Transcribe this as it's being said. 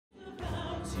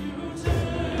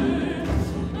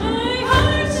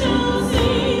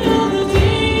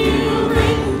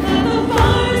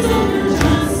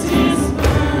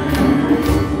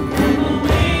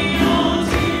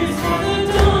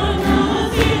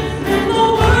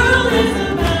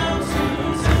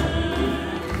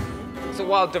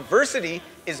While diversity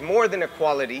is more than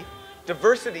equality,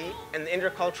 diversity in the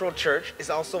intercultural church is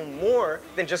also more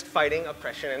than just fighting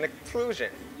oppression and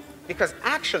exclusion. Because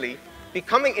actually,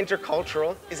 becoming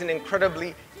intercultural is an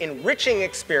incredibly enriching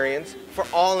experience for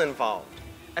all involved,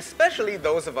 especially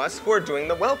those of us who are doing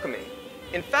the welcoming.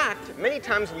 In fact, many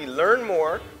times we learn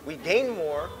more, we gain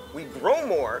more, we grow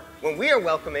more when we are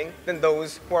welcoming than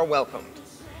those who are welcomed.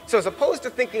 So as opposed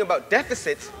to thinking about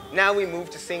deficits, now we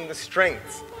move to seeing the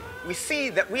strengths. We see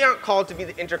that we aren't called to be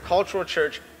the intercultural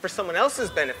church for someone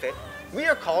else's benefit. We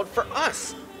are called for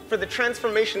us, for the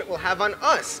transformation it will have on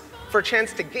us, for a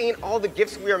chance to gain all the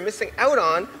gifts we are missing out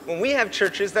on when we have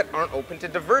churches that aren't open to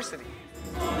diversity.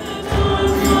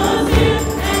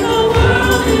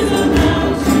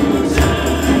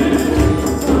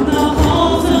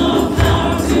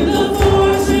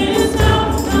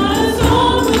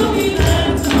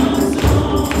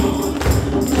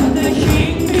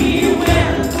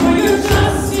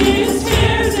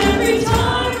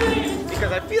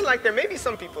 Like there may be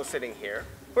some people sitting here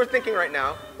who are thinking right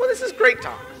now, well, this is great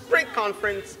talk, great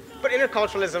conference, but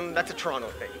interculturalism, that's a Toronto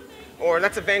thing, or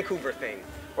that's a Vancouver thing,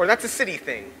 or that's a city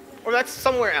thing, or that's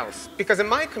somewhere else. Because in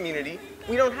my community,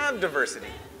 we don't have diversity.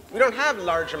 We don't have a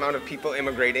large amount of people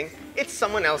immigrating. It's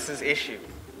someone else's issue.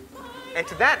 And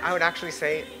to that, I would actually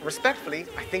say, respectfully,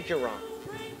 I think you're wrong.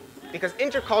 Because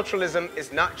interculturalism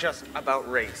is not just about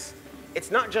race.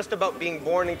 It's not just about being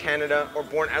born in Canada or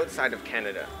born outside of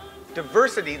Canada.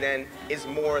 Diversity, then, is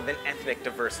more than ethnic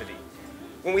diversity.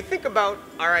 When we think about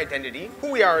our identity, who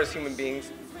we are as human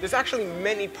beings, there's actually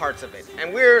many parts of it.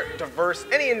 And we're diverse.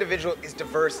 Any individual is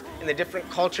diverse in the different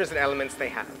cultures and elements they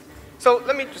have. So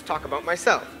let me just talk about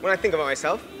myself. When I think about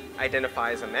myself, I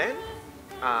identify as a man,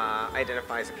 I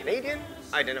identify as a Canadian,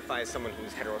 I identify as someone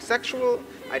who's heterosexual,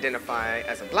 I identify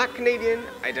as a black Canadian,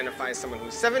 I identify as someone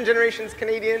who's 7 generations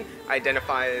Canadian, I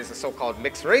identify as a so-called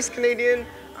mixed race Canadian,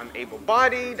 I'm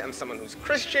able-bodied, I'm someone who's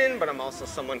Christian, but I'm also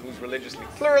someone who's religiously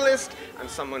pluralist, I'm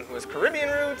someone who has Caribbean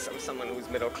roots, I'm someone who's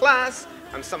middle class,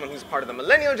 I'm someone who's part of the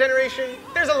millennial generation.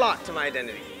 There's a lot to my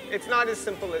identity. It's not as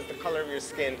simple as the color of your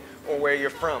skin or where you're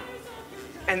from.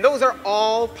 And those are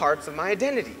all parts of my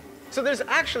identity. So there's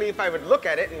actually, if I would look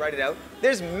at it and write it out,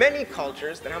 there's many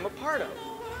cultures that I'm a part of.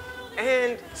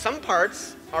 And some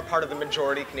parts are part of the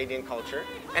majority Canadian culture,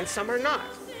 and some are not.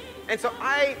 And so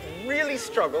I really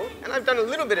struggle, and I've done a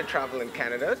little bit of travel in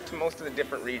Canada to most of the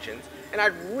different regions, and I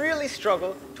really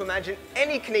struggle to imagine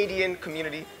any Canadian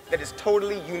community that is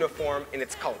totally uniform in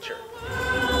its culture.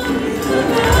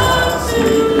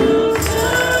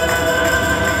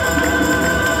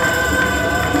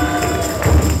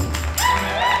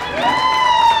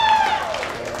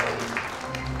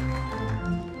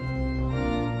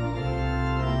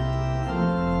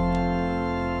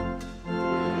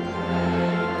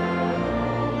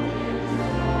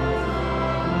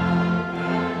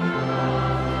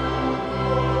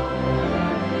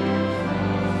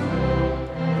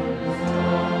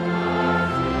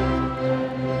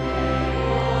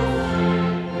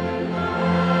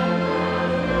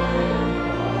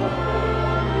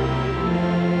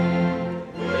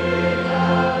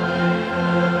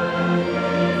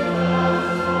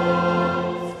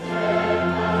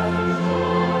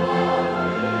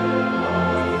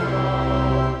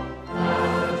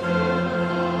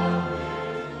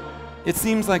 It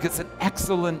seems like it's an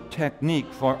excellent technique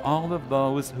for all of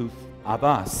those of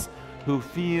us who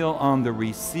feel on the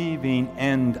receiving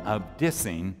end of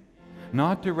dissing,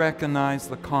 not to recognize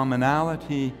the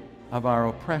commonality of our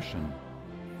oppression.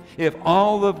 If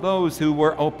all of those who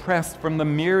were oppressed from the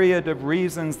myriad of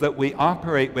reasons that we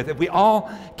operate with, if we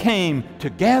all came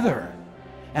together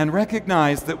and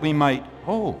recognized that we might,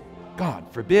 oh, God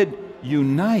forbid,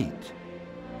 unite,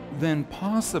 then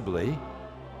possibly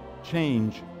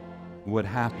change would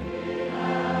happen.